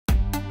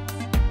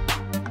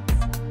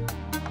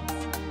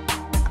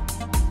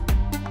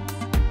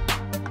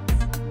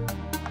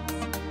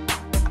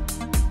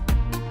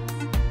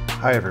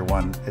Hi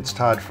everyone, it's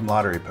Todd from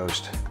Lottery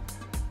Post.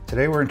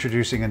 Today we're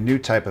introducing a new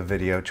type of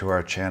video to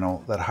our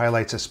channel that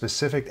highlights a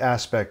specific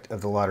aspect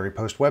of the Lottery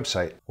Post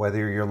website.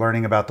 Whether you're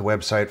learning about the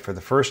website for the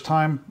first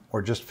time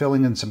or just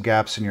filling in some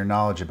gaps in your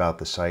knowledge about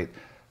the site,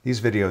 these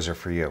videos are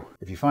for you.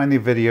 If you find the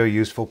video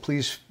useful,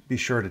 please be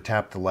sure to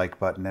tap the like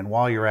button, and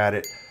while you're at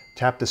it,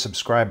 tap the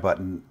subscribe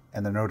button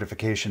and the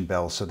notification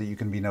bell so that you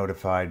can be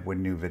notified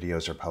when new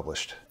videos are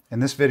published. In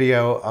this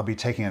video, I'll be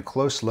taking a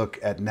close look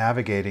at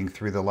navigating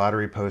through the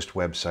Lottery Post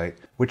website,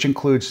 which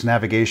includes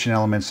navigation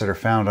elements that are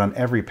found on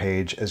every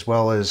page, as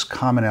well as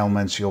common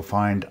elements you'll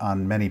find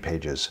on many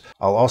pages.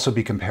 I'll also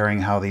be comparing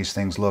how these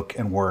things look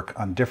and work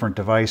on different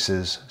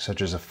devices,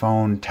 such as a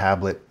phone,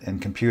 tablet, and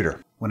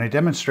computer. When I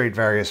demonstrate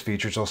various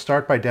features, I'll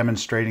start by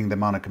demonstrating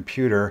them on a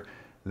computer,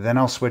 then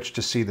I'll switch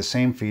to see the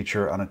same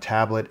feature on a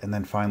tablet, and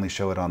then finally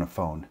show it on a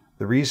phone.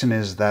 The reason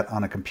is that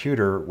on a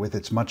computer, with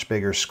its much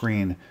bigger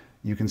screen,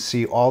 you can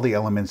see all the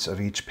elements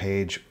of each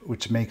page,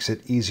 which makes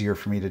it easier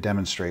for me to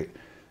demonstrate.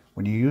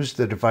 When you use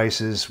the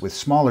devices with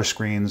smaller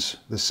screens,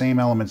 the same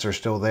elements are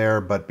still there,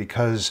 but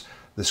because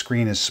the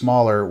screen is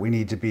smaller, we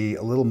need to be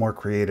a little more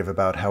creative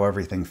about how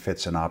everything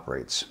fits and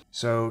operates.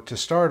 So to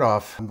start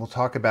off, we'll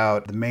talk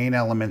about the main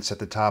elements at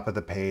the top of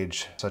the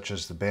page, such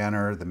as the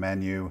banner, the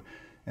menu,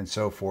 and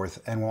so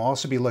forth. And we'll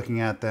also be looking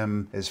at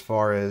them as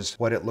far as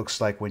what it looks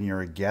like when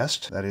you're a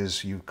guest. That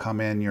is, you come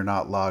in, you're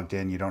not logged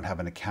in, you don't have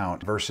an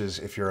account, versus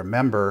if you're a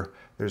member,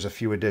 there's a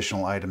few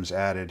additional items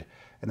added.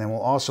 And then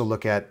we'll also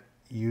look at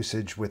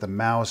usage with a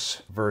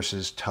mouse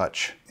versus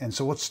touch. And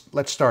so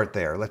let's start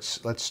there. Let's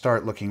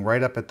start looking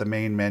right up at the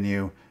main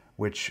menu,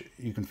 which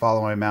you can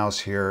follow my mouse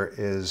here,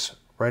 is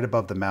right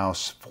above the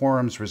mouse: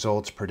 forums,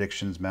 results,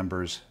 predictions,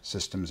 members,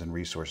 systems, and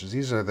resources.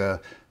 These are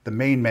the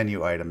main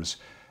menu items.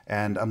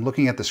 And I'm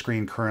looking at the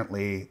screen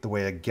currently the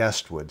way a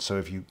guest would. So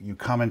if you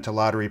come into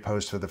Lottery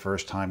Post for the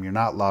first time, you're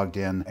not logged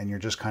in, and you're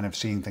just kind of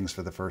seeing things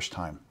for the first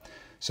time.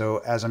 So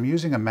as I'm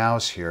using a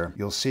mouse here,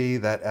 you'll see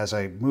that as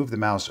I move the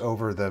mouse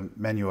over the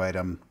menu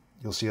item,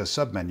 you'll see a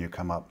submenu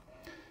come up.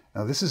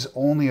 Now this is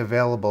only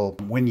available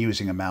when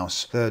using a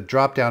mouse. The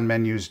drop-down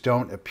menus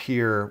don't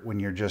appear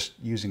when you're just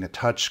using a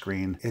touch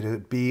screen. It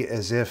would be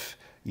as if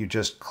you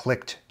just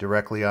clicked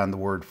directly on the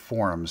word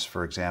forums,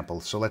 for example.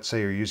 So let's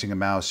say you're using a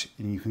mouse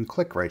and you can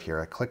click right here.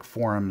 I click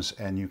forums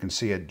and you can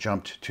see it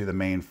jumped to the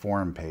main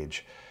forum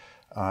page.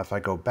 If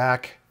I go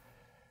back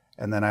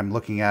and then I'm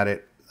looking at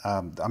it,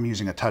 I'm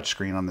using a touch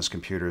screen on this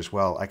computer as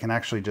well. I can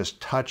actually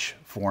just touch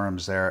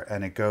forums there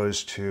and it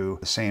goes to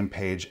the same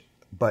page,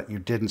 but you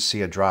didn't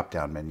see a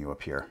drop-down menu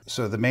appear.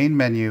 So the main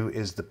menu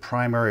is the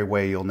primary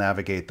way you'll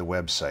navigate the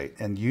website.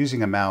 And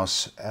using a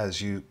mouse, as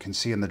you can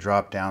see in the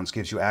drop-downs,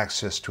 gives you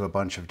access to a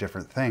bunch of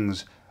different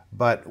things.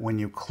 But when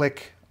you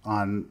click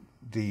on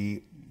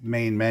the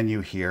main menu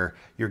here,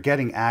 you're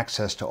getting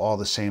access to all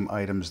the same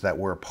items that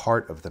were a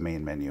part of the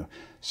main menu.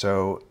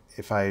 So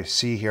if I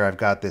see here, I've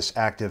got this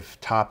active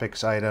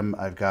topics item,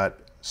 I've got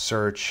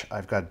search,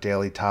 I've got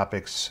daily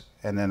topics,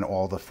 and then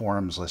all the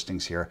forums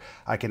listings here.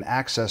 I can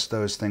access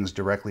those things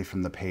directly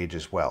from the page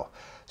as well.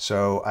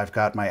 So I've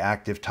got my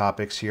active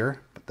topics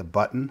here, the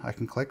button I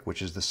can click,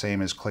 which is the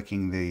same as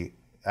clicking the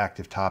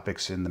active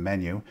topics in the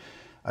menu.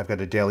 I've got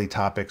a daily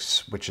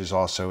topics, which is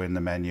also in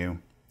the menu.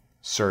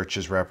 Search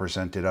is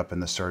represented up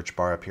in the search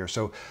bar up here.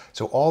 So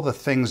all the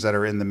things that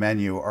are in the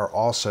menu are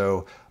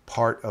also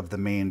part of the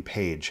main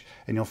page.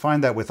 And you'll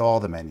find that with all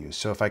the menus.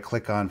 So if I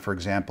click on, for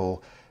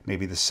example,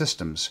 maybe the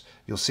systems,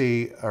 you'll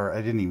see, or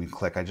I didn't even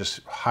click, I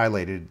just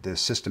highlighted the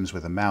systems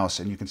with a mouse,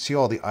 and you can see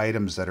all the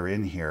items that are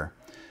in here.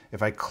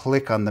 If I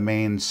click on the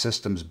main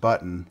systems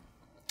button,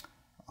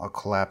 I'll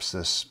collapse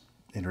this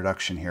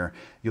introduction here,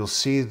 you'll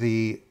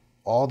see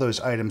all those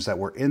items that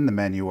were in the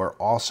menu are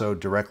also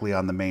directly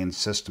on the main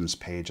systems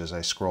page. As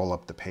I scroll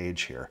up the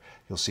page here,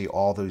 you'll see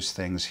all those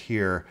things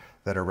here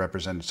that are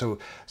represented.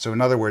 So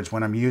in other words,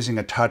 when I'm using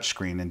a touch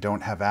screen and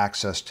don't have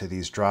access to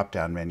these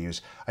drop-down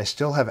menus, I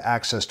still have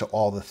access to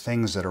all the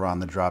things that are on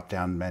the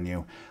drop-down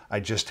menu.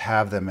 I just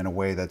have them in a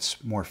way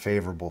that's more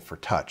favorable for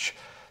touch.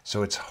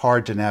 So it's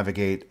hard to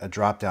navigate a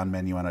drop-down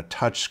menu on a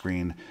touch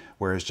screen,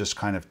 whereas just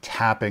kind of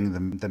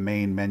tapping the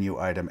main menu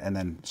item and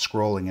then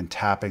scrolling and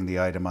tapping the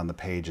item on the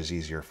page is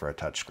easier for a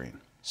touch screen.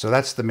 So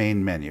that's the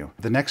main menu.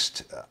 The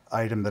next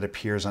item that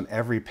appears on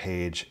every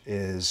page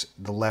is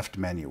the left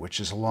menu, which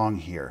is along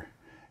here.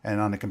 And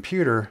on a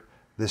computer,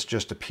 this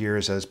just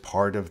appears as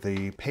part of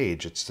the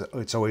page.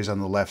 It's always on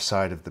the left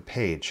side of the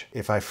page.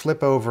 If I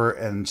flip over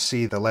and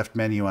see the left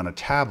menu on a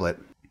tablet,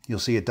 you'll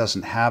see it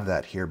doesn't have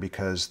that here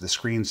because the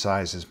screen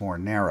size is more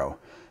narrow.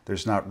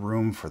 There's not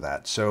room for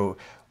that. So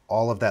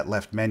all of that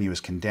left menu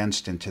is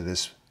condensed into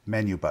this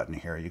menu button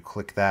here. You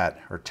click that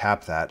or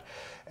tap that,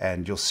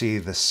 and you'll see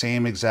the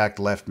same exact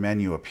left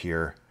menu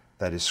appear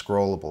that is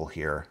scrollable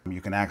here.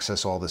 You can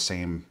access all the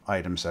same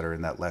items that are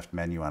in that left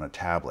menu on a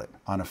tablet.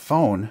 On a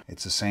phone,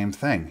 it's the same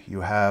thing.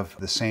 You have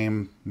the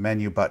same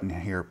menu button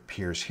here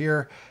appears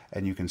here,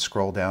 and you can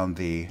scroll down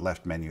the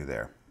left menu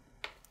there.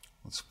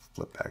 Let's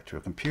flip back to a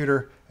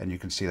computer, and you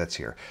can see that's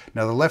here.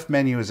 Now the left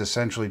menu is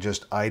essentially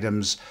just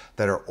items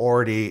that are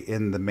already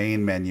in the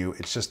main menu.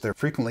 It's just they're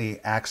frequently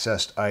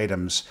accessed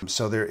items,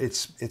 so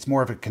it's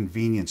more of a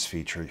convenience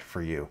feature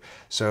for you.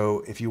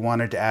 So if you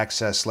wanted to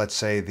access, let's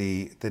say,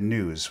 the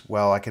news,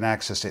 well, I can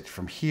access it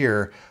from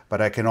here, but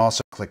I can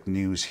also click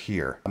news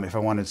here. If I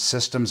wanted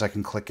systems, I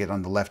can click it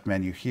on the left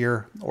menu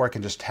here, or I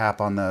can just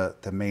tap on the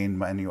main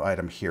menu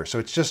item here. So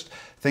it's just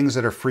things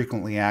that are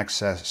frequently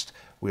accessed.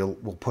 We'll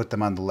put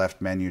them on the left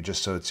menu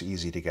just so it's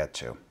easy to get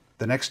to.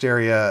 The next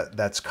area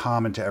that's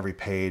common to every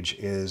page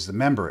is the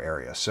member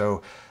area.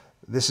 So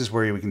this is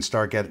where we can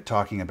start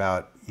talking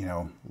about,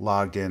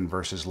 logged in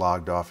versus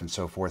logged off and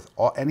so forth.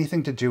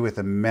 Anything to do with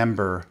a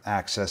member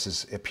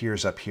access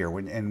appears up here.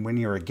 When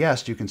you're a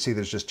guest, you can see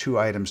there's just two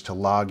items to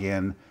log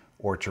in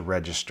or to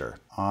register.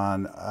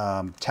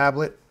 On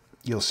tablet,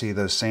 you'll see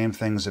those same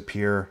things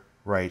appear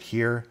right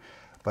here,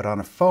 but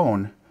on a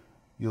phone,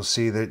 you'll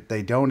see that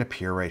they don't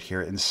appear right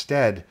here.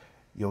 Instead,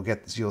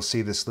 you'll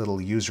see this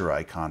little user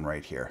icon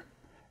right here.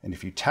 And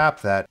if you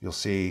tap that, you'll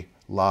see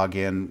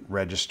login,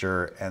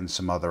 register, and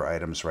some other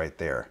items right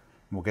there.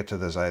 We'll get to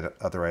those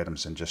other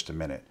items in just a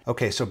minute.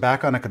 Okay, so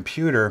back on a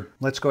computer,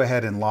 let's go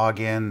ahead and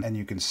log in, and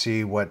you can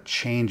see what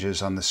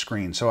changes on the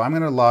screen. So I'm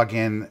going to log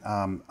in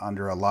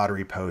under a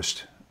Lottery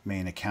Post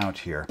main account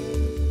here.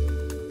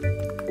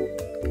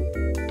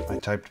 I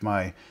typed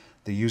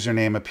the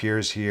username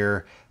appears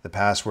here, the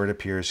password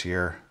appears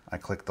here. I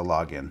click the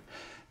login.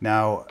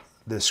 Now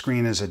the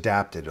screen is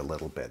adapted a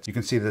little bit. You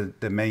can see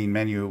the main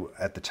menu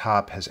at the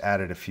top has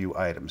added a few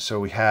items. So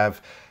we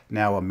have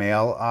now a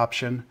mail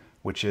option,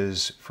 which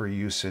is for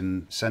use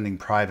in sending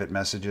private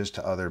messages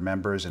to other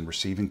members and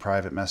receiving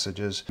private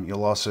messages.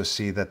 You'll also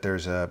see that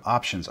there's an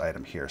options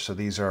item here. So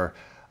these are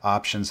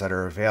options that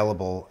are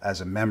available as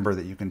a member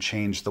that you can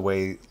change the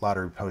way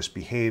Lottery Post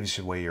behaves,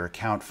 the way your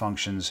account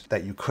functions,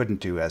 that you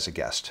couldn't do as a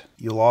guest.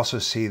 You'll also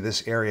see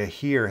this area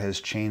here has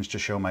changed to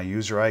show my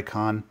user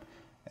icon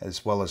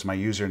as well as my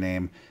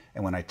username.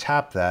 And when I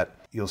tap that,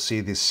 you'll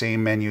see the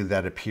same menu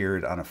that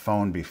appeared on a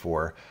phone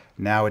before.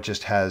 Now it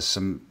just has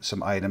some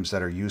items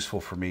that are useful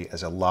for me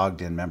as a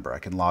logged in member. I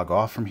can log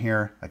off from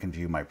here, I can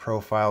view my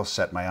profile,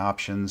 set my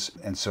options,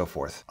 and so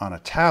forth. On a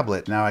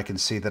tablet, now I can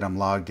see that I'm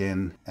logged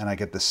in and I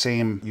get the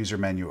same user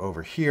menu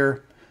over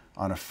here.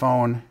 On a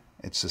phone,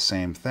 it's the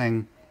same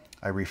thing.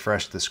 I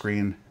refresh the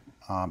screen.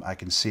 I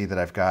can see that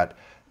I've got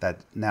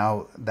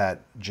that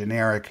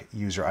generic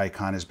user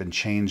icon has been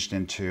changed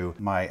into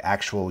my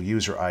actual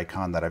user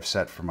icon that I've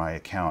set for my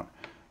account.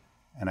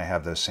 And I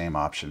have those same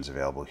options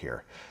available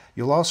here.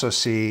 You'll also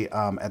see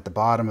at the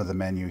bottom of the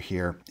menu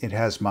here, it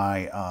has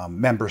my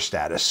member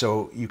status.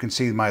 So you can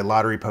see my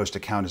Lottery Post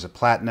account is a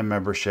platinum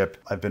membership.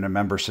 I've been a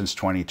member since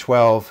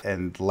 2012,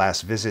 and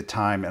last visit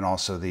time, and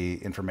also the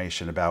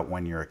information about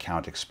when your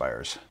account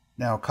expires.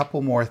 Now, a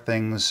couple more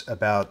things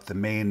about the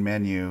main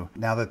menu.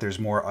 Now that there's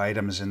more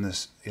items in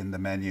the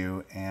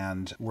menu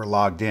and we're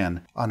logged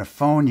in, on a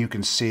phone you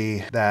can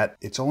see that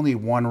it's only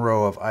one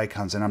row of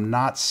icons, and I'm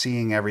not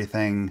seeing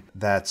everything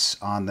that's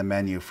on the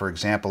menu. For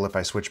example, if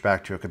I switch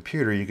back to a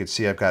computer, you can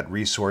see I've got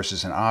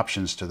resources and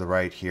options to the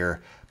right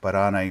here, but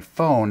on a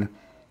phone,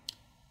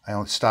 I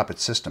only stop at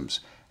systems.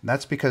 And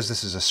that's because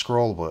this is a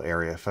scrollable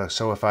area.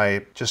 So if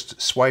I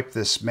just swipe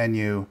this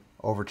menu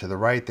over to the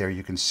right there,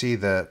 you can see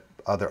the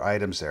other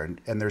items there,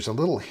 and there's a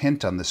little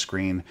hint on the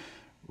screen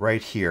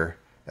right here,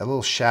 a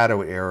little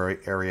shadow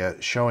area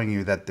showing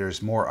you that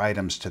there's more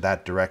items to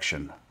that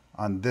direction.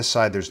 On this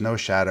side there's no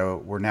shadow.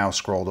 We're now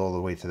scrolled all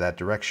the way to that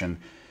direction,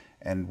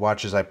 and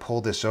watch as I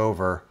pull this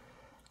over.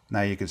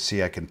 Now you can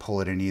see I can pull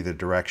it in either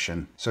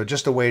direction. So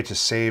just a way to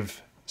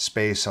save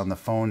space on the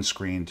phone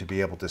screen to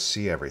be able to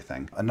see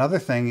everything. Another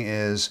thing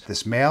is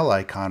this mail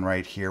icon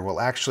right here will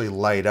actually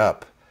light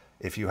up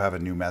if you have a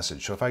new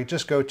message. So if I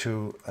just go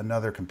to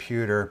another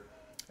computer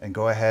and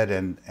go ahead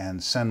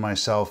and send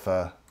myself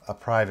a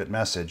private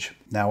message.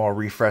 Now I'll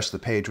refresh the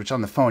page, which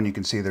on the phone you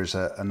can see there's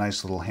a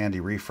nice little handy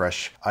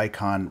refresh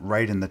icon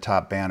right in the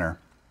top banner.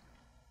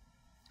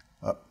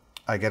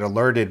 I get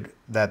alerted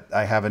that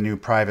I have a new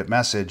private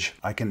message.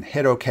 I can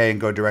hit OK and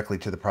go directly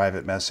to the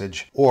private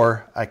message,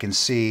 or I can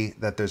see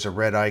that there's a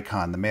red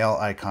icon. The mail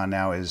icon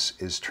now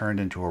is turned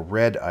into a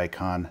red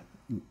icon,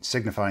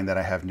 signifying that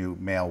I have new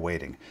mail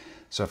waiting.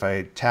 So if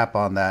I tap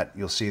on that,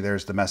 you'll see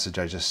there's the message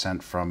I just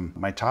sent from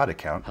my Todd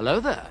account. Hello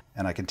there.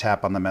 And I can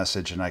tap on the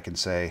message and I can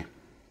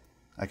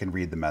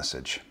read the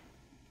message.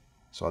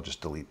 So I'll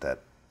just delete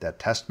that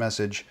test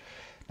message.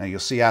 Now you'll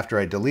see after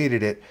I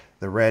deleted it,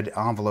 the red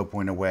envelope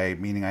went away,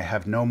 meaning I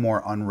have no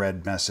more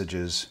unread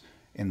messages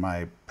in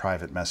my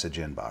private message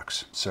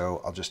inbox.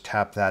 So I'll just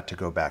tap that to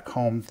go back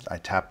home. I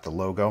tapped the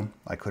logo.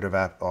 I could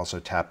have also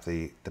tapped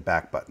the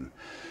back button.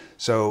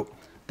 So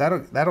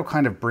that'll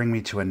kind of bring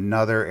me to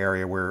another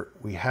area where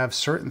we have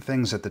certain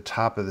things at the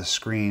top of the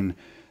screen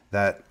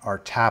that are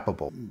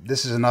tappable.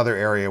 This is another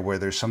area where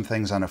there's some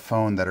things on a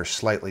phone that are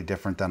slightly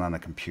different than on a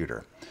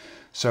computer.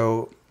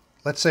 So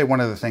let's say one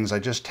of the things I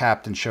just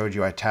tapped and showed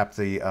you, I tapped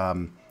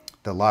the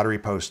Lottery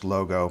Post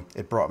logo.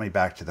 It brought me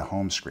back to the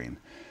home screen.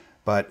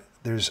 But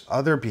there's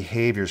other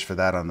behaviors for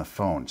that on the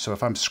phone. So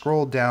if I'm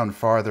scrolled down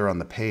farther on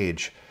the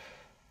page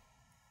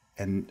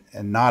and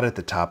not at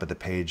the top of the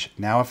page,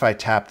 now if I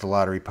tap the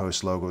Lottery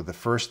Post logo, the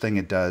first thing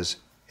it does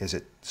is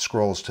it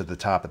scrolls to the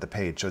top of the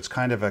page. So it's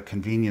kind of a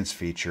convenience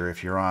feature.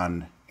 If you're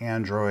on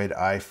Android,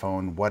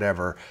 iPhone,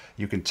 whatever,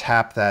 you can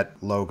tap that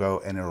logo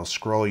and it'll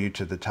scroll you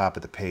to the top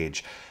of the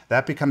page.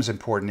 That becomes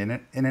important. In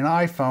an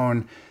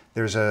iPhone,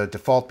 there's a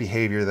default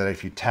behavior that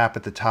if you tap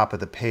at the top of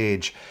the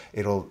page,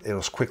 it'll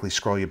quickly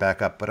scroll you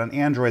back up. But on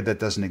Android, that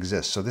doesn't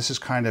exist. So this is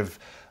kind of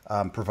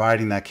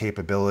providing that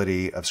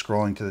capability of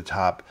scrolling to the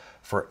top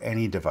for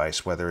any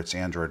device, whether it's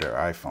Android or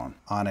iPhone.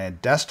 On a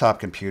desktop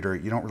computer,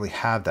 you don't really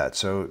have that.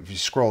 So if you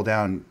scroll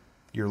down,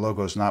 your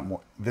logo is not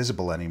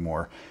visible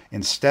anymore.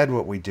 Instead,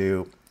 what we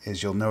do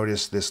is you'll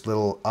notice this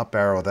little up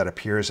arrow that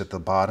appears at the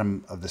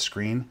bottom of the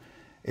screen.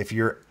 If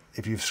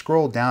you've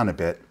scrolled down a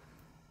bit,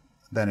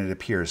 then it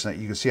appears. Now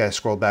you can see I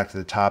scrolled back to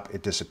the top,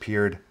 it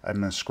disappeared. I'm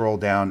going to scroll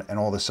down and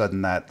all of a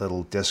sudden that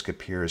little disc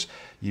appears.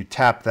 You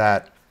tap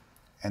that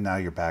and now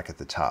you're back at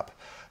the top.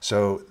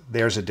 So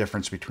there's a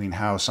difference between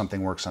how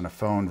something works on a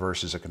phone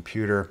versus a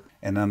computer.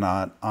 And then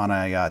on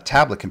a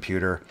tablet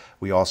computer,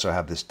 we also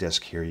have this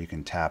disc here. You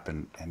can tap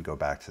and go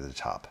back to the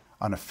top.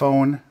 On a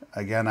phone,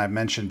 again, I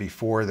mentioned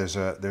before, there's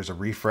a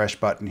refresh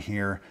button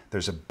here.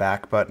 There's a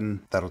back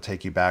button that'll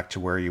take you back to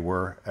where you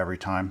were every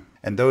time.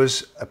 And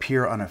those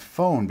appear on a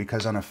phone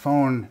because on a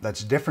phone,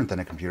 that's different than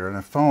a computer. On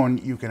a phone,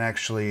 you can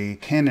actually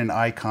pin an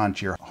icon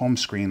to your home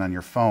screen on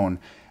your phone.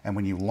 And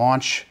when you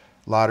launch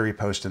Lottery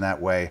Post in that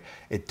way,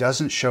 it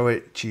doesn't show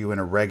it to you in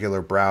a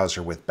regular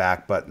browser with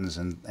back buttons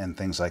and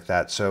things like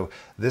that. So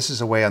this is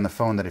a way on the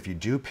phone that if you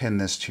do pin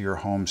this to your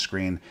home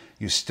screen,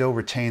 you still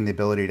retain the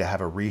ability to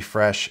have a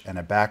refresh and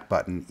a back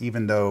button,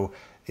 even though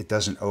it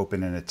doesn't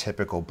open in a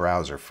typical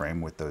browser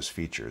frame with those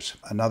features.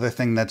 Another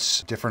thing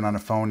that's different on a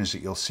phone is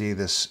that you'll see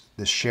this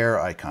share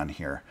icon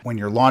here. When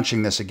you're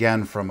launching this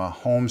again from a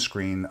home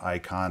screen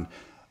icon,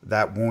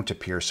 that won't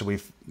appear. So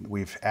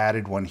we've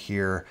added one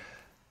here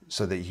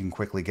so that you can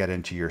quickly get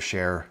into your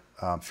share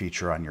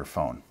feature on your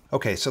phone.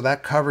 Okay, so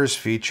that covers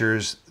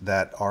features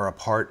that are a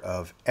part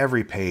of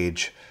every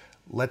page.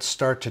 Let's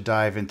start to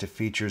dive into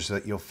features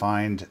that you'll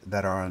find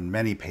that are on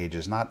many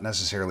pages, not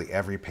necessarily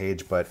every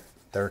page, but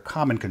there are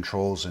common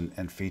controls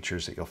and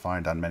features that you'll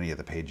find on many of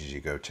the pages you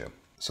go to.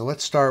 So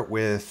let's start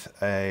with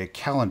a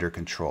calendar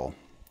control.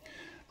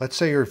 Let's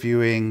say you're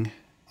viewing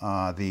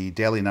the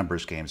Daily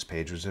Numbers Games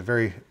page, which is a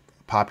very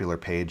popular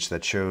page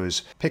that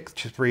shows pick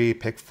 3,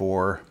 pick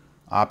 4,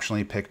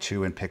 optionally pick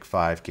 2 and pick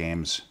 5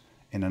 games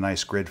in a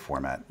nice grid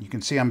format. You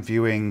can see I'm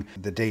viewing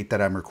the date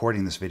that I'm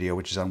recording this video,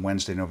 which is on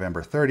Wednesday,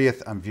 November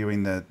 30th. I'm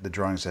viewing the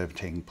drawings that have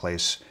taken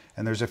place,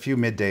 and there's a few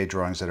midday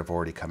drawings that have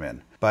already come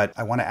in. But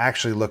I want to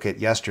actually look at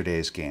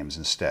yesterday's games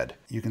instead.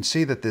 You can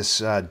see that this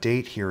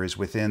date here is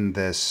within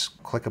this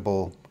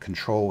clickable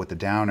control with the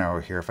down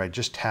arrow here. If I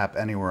just tap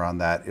anywhere on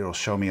that, it'll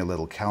show me a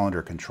little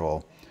calendar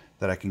control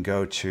that I can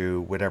go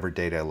to whatever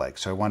date I like.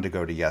 So I wanted to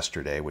go to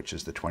yesterday, which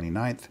is the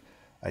 29th.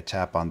 I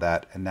tap on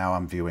that, and now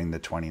I'm viewing the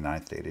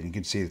 29th date. And you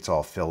can see it's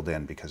all filled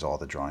in because all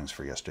the drawings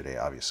for yesterday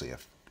obviously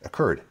have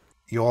occurred.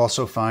 You'll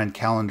also find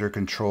calendar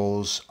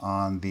controls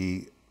on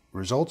the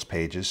results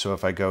pages. So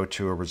if I go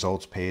to a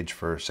results page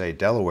for, say,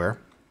 Delaware,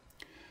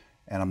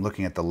 and I'm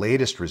looking at the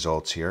latest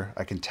results here,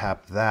 I can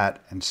tap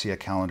that and see a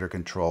calendar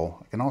control.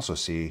 I can also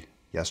see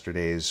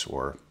yesterday's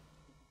or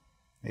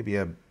maybe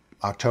a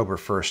October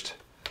 1st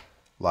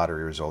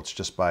lottery results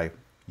just by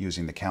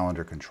using the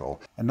calendar control.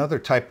 Another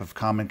type of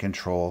common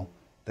control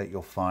that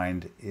you'll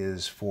find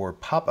is for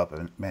pop-up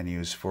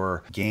menus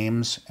for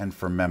games and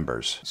for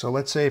members. So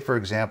let's say, for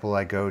example,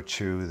 I go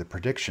to the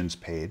predictions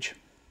page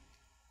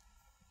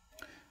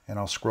and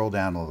I'll scroll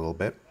down a little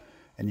bit,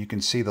 and you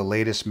can see the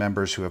latest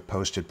members who have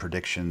posted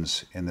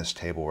predictions in this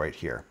table right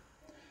here.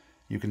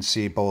 You can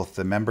see both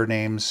the member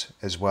names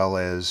as well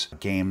as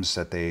games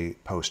that they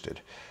posted.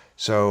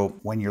 So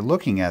when you're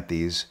looking at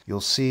these,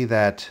 you'll see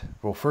that,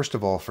 well, first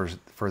of all,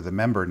 for the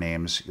member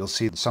names, you'll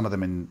see some of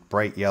them in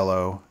bright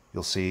yellow.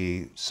 You'll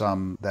see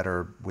some that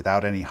are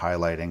without any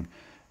highlighting.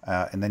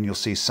 And then you'll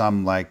see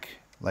some like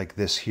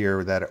this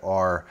here that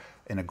are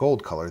in a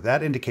gold color.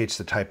 That indicates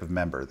the type of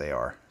member they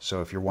are.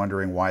 So if you're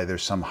wondering why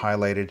there's some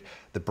highlighted,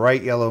 the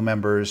bright yellow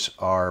members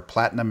are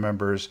platinum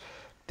members.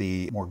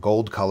 The more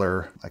gold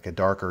color, like a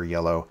darker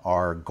yellow,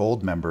 are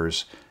gold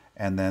members.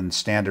 And then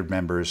standard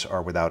members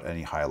are without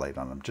any highlight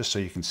on them, just so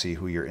you can see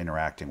who you're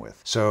interacting with.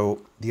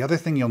 So the other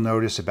thing you'll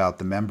notice about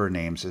the member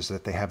names is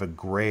that they have a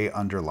gray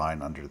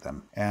underline under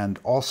them. And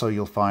also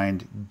you'll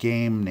find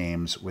game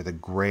names with a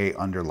gray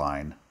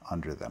underline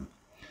under them.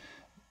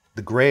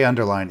 The gray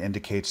underline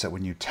indicates that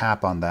when you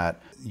tap on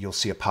that, you'll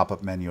see a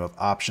pop-up menu of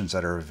options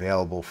that are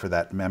available for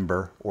that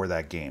member or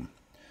that game.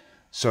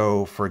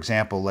 So for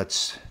example,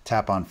 let's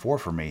tap on 4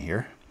 for me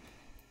here.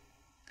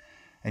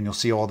 And you'll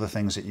see all the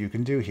things that you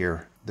can do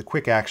here, the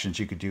quick actions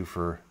you could do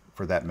for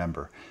that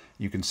member.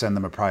 You can send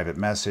them a private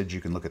message,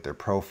 you can look at their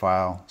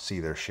profile, see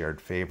their shared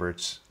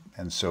favorites,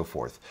 and so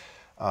forth.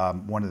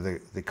 One of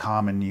the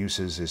common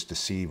uses is to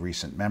see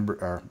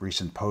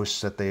recent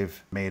posts that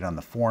they've made on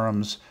the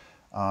forums.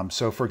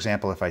 So for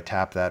example, if I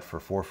tap that for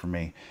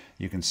 4For-Me,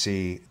 you can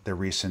see the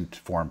recent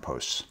forum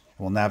posts.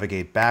 We'll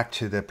navigate back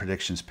to the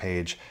predictions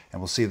page and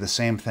we'll see the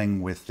same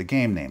thing with the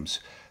game names.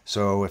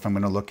 So if I'm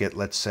going to look at,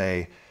 let's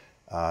say,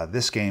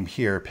 this game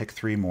here, Pick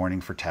 3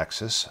 Morning for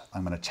Texas,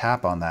 I'm going to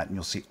tap on that and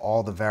you'll see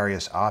all the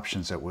various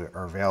options that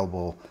are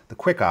available, the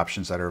quick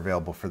options that are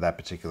available for that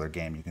particular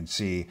game. You can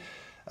see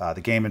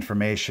the game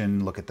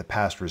information, look at the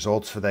past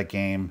results for that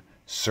game,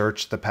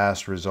 search the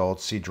past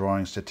results, see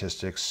drawing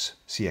statistics,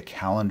 see a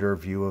calendar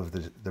view of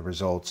the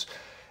results.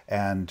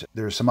 And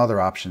there's some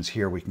other options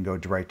here. We can go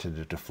right to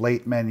the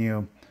deflate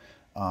menu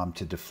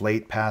to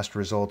deflate past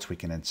results. We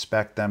can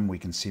inspect them. We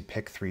can see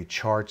Pick 3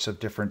 charts of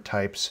different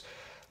types,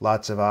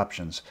 lots of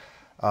options.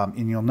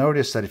 And you'll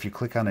notice that if you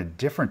click on a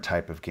different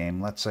type of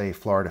game, let's say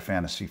Florida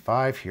Fantasy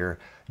 5 here,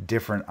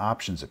 different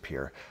options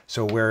appear.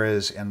 So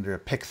whereas under a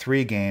Pick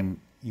 3 game,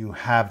 you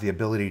have the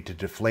ability to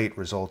deflate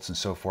results and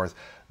so forth,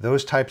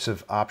 those types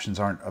of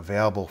options aren't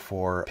available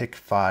for Pick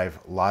 5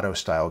 Lotto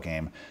style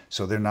game,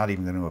 so they're not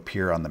even going to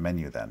appear on the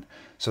menu then.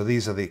 So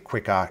these are the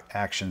quick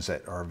actions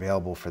that are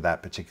available for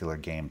that particular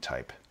game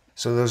type.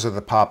 So those are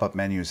the pop-up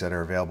menus that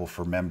are available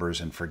for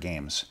members and for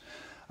games.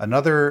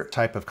 Another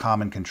type of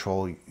common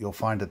control you'll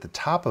find at the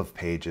top of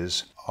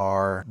pages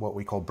are what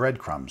we call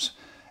breadcrumbs.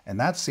 And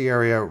that's the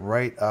area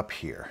right up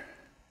here.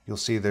 You'll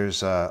see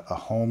there's a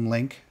home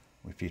link.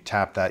 If you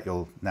tap that,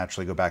 you'll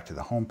naturally go back to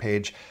the home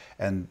page.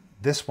 And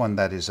this one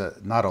that is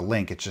not a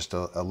link, it's just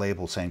a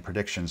label saying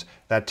predictions,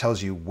 that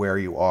tells you where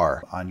you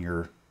are on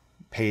your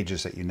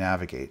pages that you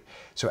navigate.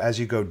 So as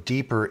you go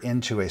deeper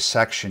into a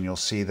section, you'll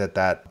see that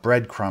that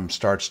breadcrumb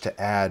starts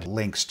to add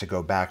links to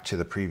go back to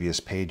the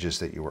previous pages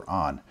that you were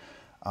on.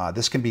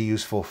 This can be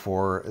useful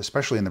for,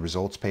 especially in the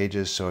results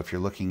pages. So if you're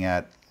looking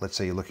at, let's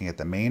say you're looking at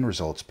the main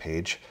results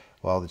page,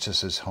 well, it just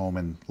says home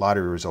and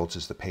lottery results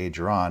is the page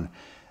you're on.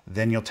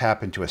 Then you'll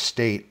tap into a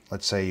state.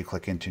 Let's say you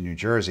click into New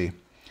Jersey.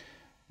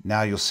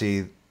 Now you'll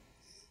see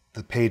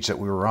the page that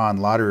we were on,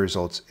 lottery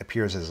results,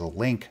 appears as a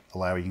link,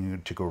 allowing you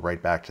to go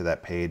right back to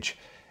that page.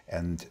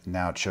 And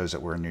now it shows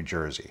that we're in New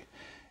Jersey.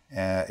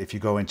 If you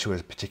go into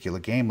a particular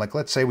game, like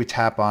let's say we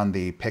tap on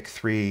the Pick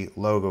 3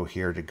 logo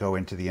here to go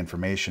into the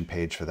information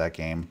page for that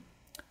game.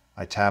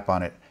 I tap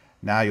on it.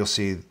 Now you'll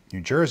see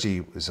New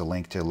Jersey is a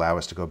link to allow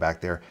us to go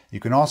back there. You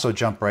can also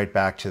jump right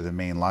back to the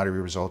main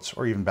lottery results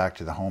or even back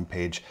to the home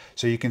page.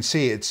 So you can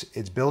see it's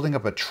building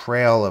up a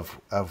trail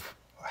of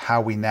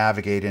how we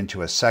navigate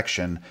into a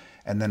section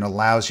and then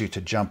allows you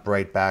to jump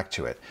right back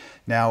to it.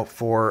 Now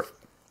for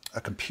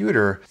a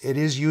computer, it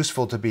is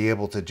useful to be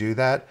able to do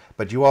that,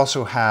 but you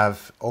also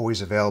have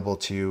always available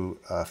to you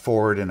a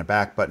forward and a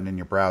back button in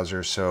your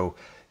browser, so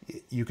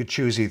you could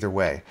choose either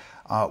way.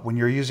 When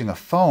you're using a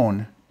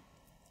phone,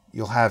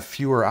 you'll have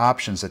fewer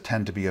options that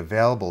tend to be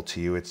available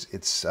to you.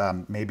 It's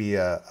maybe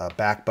a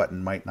back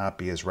button might not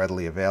be as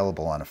readily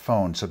available on a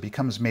phone, so it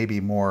becomes maybe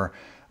more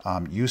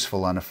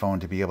useful on a phone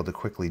to be able to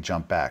quickly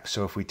jump back.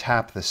 So if we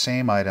tap the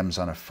same items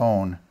on a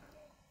phone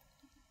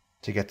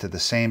to get to the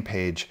same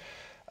page,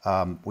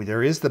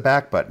 there is the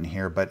back button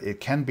here, but it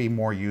can be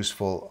more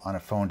useful on a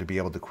phone to be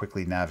able to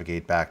quickly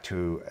navigate back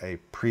to a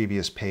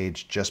previous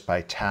page just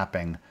by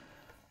tapping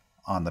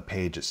on the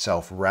page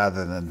itself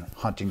rather than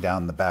hunting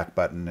down the back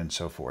button and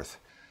so forth.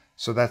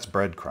 So that's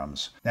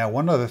breadcrumbs. Now,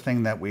 one other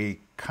thing that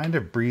we kind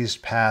of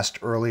breezed past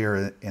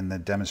earlier in the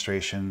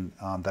demonstration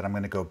that I'm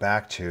going to go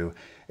back to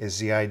is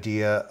the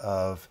idea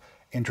of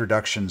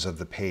introductions of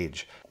the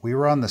page. We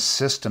were on the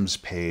systems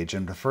page,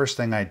 and the first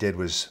thing I did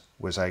was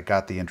I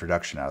got the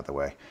introduction out of the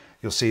way.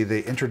 You'll see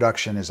the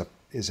introduction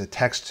is a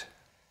text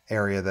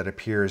area that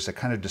appears that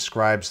kind of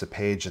describes the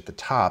page at the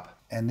top.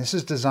 And this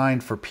is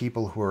designed for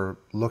people who are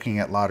looking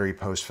at Lottery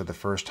Post for the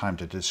first time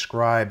to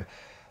describe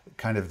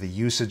kind of the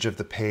usage of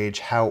the page,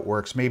 how it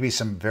works, maybe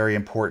some very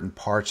important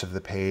parts of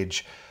the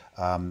page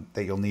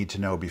that you'll need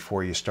to know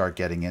before you start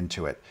getting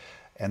into it.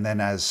 And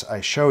then as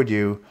I showed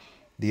you,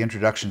 the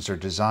introductions are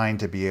designed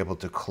to be able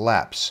to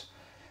collapse.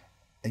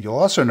 And you'll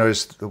also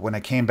notice that when I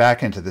came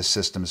back into the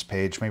systems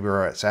page, maybe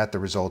it's at the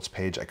results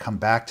page, I come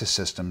back to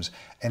systems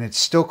and it's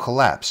still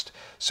collapsed.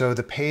 So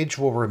the page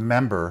will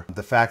remember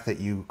the fact that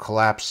you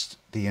collapsed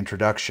the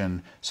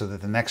introduction so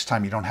that the next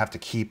time you don't have to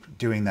keep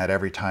doing that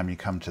every time you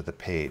come to the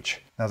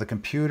page. Now the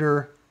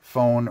computer,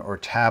 phone, or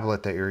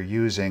tablet that you're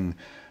using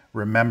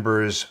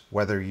remembers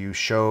whether you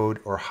showed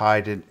or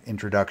hide an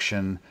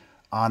introduction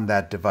on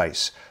that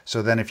device.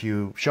 So then if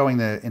you're showing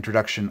the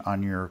introduction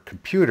on your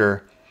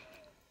computer,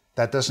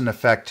 that doesn't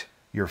affect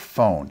your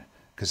phone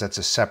because that's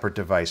a separate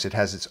device. It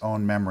has its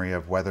own memory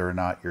of whether or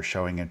not you're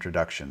showing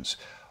introductions.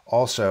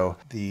 Also,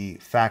 the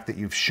fact that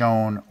you've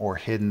shown or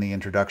hidden the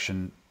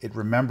introduction, it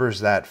remembers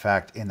that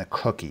fact in the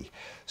cookie.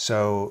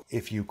 So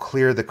if you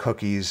clear the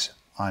cookies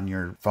on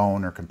your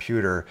phone or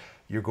computer,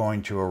 you're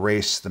going to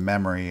erase the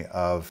memory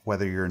of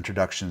whether your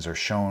introductions are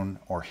shown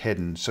or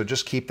hidden. So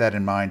just keep that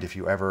in mind. If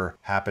you ever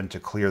happen to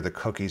clear the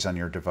cookies on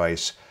your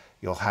device,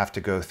 you'll have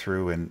to go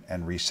through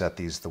and reset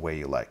these the way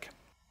you like.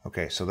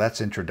 Okay, so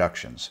that's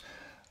introductions.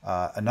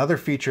 Another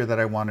feature that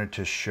I wanted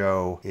to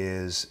show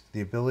is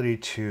the ability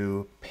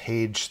to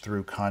page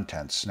through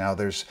contents. Now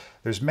there's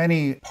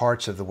many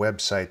parts of the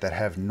website that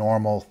have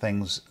normal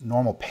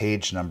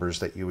page numbers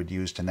that you would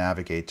use to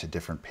navigate to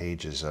different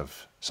pages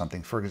of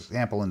something. For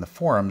example, in the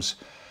forums,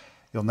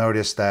 you'll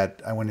notice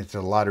that I went into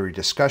the lottery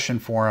discussion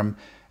forum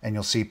and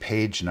you'll see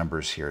page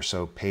numbers here.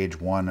 So page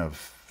 1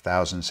 of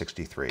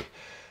 1063.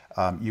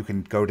 You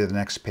can go to the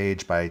next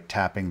page by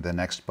tapping the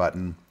next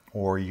button,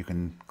 or you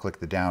can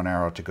click the down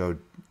arrow to go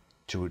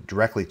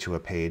directly to a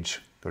page,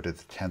 go to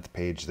the 10th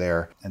page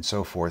there, and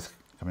so forth,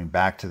 coming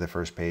back to the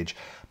first page.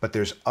 But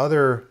there's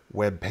other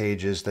web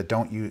pages that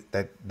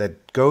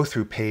that go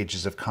through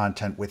pages of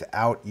content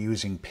without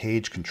using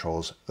page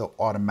controls. They'll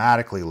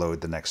automatically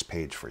load the next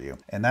page for you.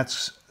 And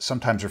that's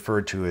sometimes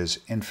referred to as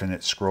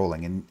infinite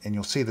scrolling. And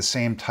you'll see the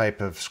same type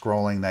of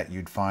scrolling that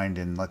you'd find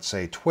in, let's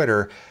say,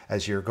 Twitter,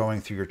 as you're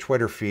going through your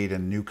Twitter feed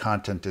and new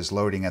content is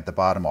loading at the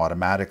bottom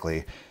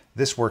automatically.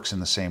 This works in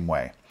the same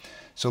way.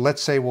 So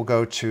let's say we'll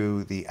go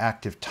to the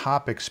active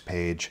topics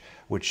page,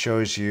 which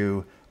shows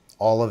you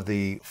all of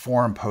the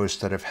forum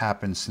posts that have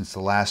happened since the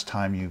last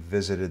time you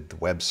visited the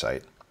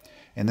website.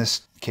 In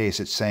this case,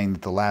 it's saying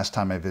that the last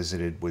time I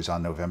visited was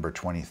on November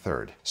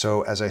 23rd.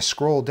 So as I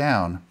scroll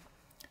down,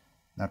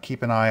 now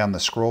keep an eye on the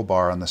scroll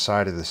bar on the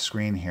side of the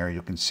screen here.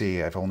 You can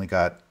see I've only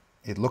got,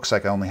 it looks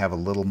like I only have a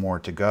little more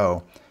to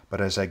go, but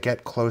as I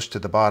get close to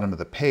the bottom of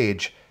the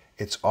page,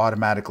 it's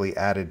automatically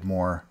added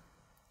more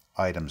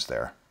items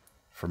there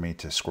for me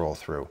to scroll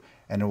through.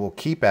 And it will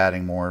keep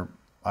adding more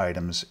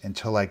items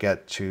until I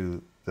get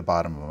to the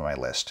bottom of my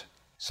list.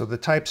 So the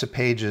types of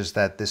pages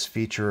that this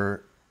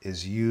feature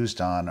is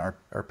used on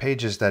are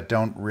pages that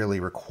don't really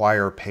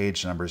require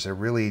page numbers. They're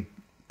really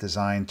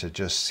designed to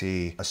just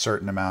see a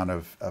certain amount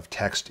of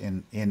text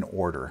in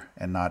order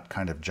and not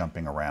kind of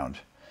jumping around.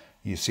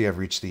 You see I've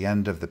reached the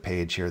end of the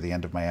page here, the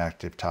end of my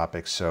active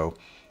topics, so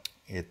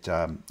it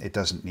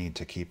doesn't need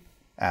to keep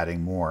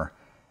adding more.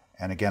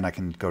 And again, I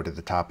can go to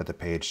the top of the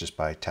page just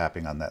by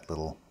tapping on that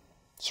little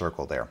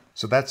circle there.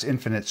 So that's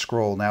infinite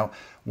scroll. Now,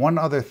 one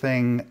other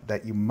thing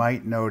that you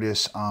might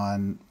notice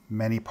on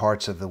many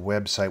parts of the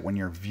website when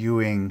you're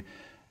viewing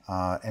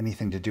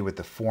anything to do with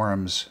the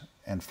forums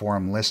and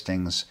forum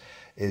listings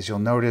is you'll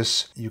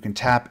notice you can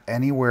tap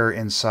anywhere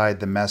inside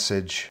the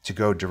message to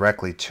go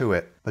directly to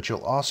it. But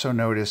you'll also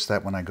notice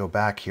that when I go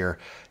back here,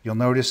 you'll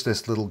notice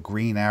this little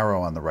green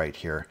arrow on the right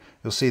here.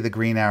 You'll see the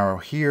green arrow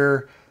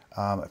here.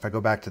 If I go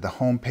back to the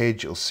home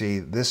page, you'll see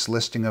this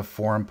listing of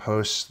forum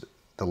posts.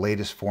 The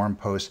latest forum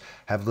posts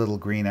have little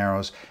green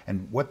arrows.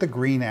 And what the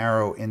green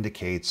arrow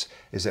indicates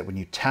is that when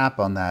you tap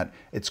on that,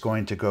 it's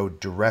going to go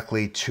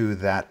directly to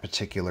that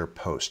particular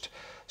post.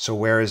 So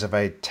whereas if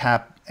I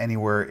tap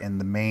anywhere in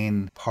the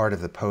main part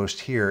of the post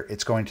here,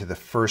 it's going to the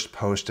first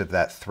post of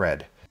that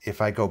thread.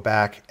 If I go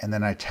back and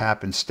then I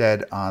tap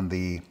instead on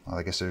the, well,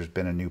 I guess there's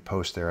been a new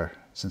post there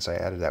since I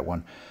added that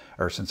one,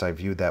 or since I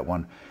viewed that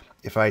one.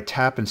 If I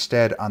tap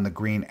instead on the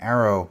green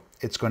arrow,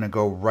 it's going to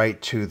go right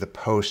to the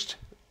post,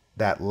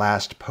 that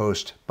last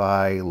post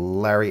by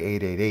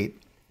Larry888.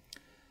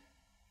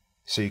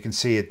 So you can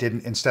see it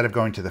didn't, instead of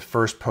going to the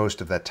first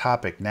post of that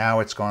topic, now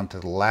it's gone to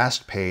the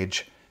last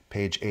page,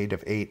 page 8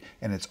 of 8,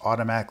 and it's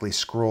automatically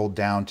scrolled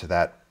down to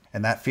that.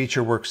 And that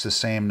feature works the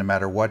same no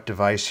matter what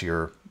device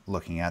you're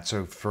looking at.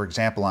 So for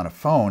example, on a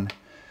phone,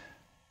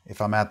 if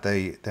I'm at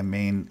the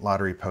main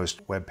Lottery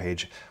Post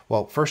webpage,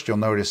 well, first you'll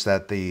notice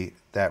that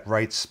that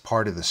right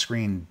part of the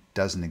screen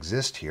doesn't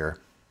exist here.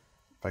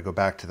 If I go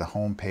back to the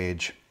home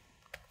page,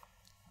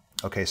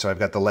 okay, so I've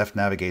got the left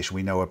navigation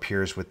we know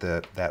appears with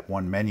that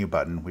one menu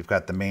button. We've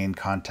got the main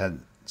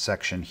content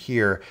section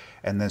here,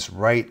 and this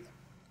right,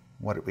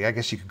 I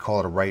guess you could call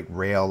it a right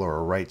rail or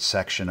a right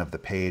section of the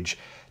page,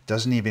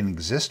 doesn't even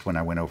exist when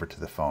I went over to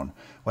the phone.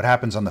 What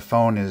happens on the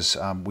phone is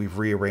we've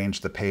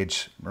rearranged the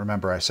page.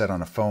 Remember I said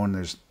on a phone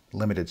there's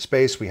limited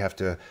space, we have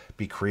to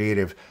be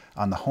creative.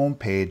 On the home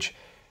page,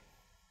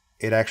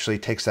 it actually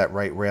takes that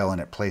right rail and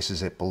it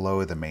places it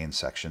below the main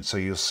section. So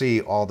you'll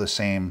see all the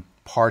same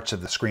parts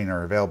of the screen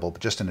are available,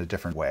 but just in a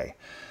different way.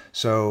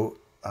 So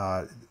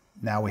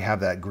now we have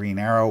that green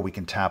arrow. We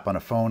can tap on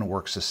a phone. It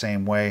works the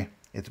same way.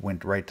 It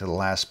went right to the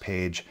last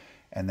page,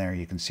 and there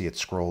you can see it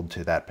scrolled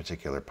to that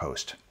particular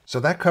post. So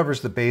that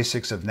covers the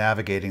basics of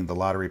navigating the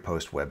Lottery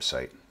Post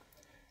website.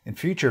 In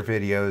future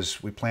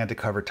videos, we plan to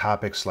cover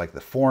topics like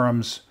the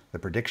forums, the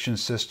prediction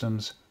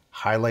systems,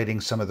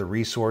 highlighting some of the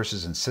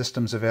resources and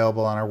systems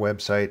available on our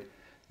website,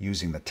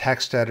 using the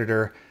text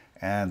editor,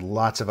 and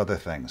lots of other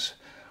things.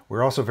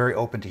 We're also very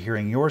open to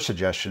hearing your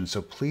suggestions,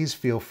 so please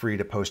feel free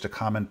to post a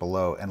comment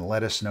below and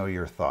let us know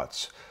your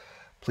thoughts.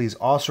 Please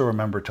also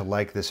remember to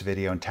like this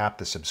video and tap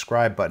the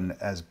subscribe button,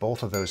 as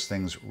both of those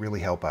things really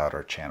help out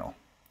our channel.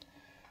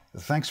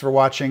 Thanks for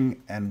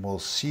watching, and we'll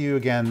see you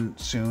again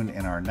soon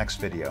in our next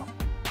video.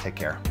 Take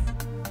care.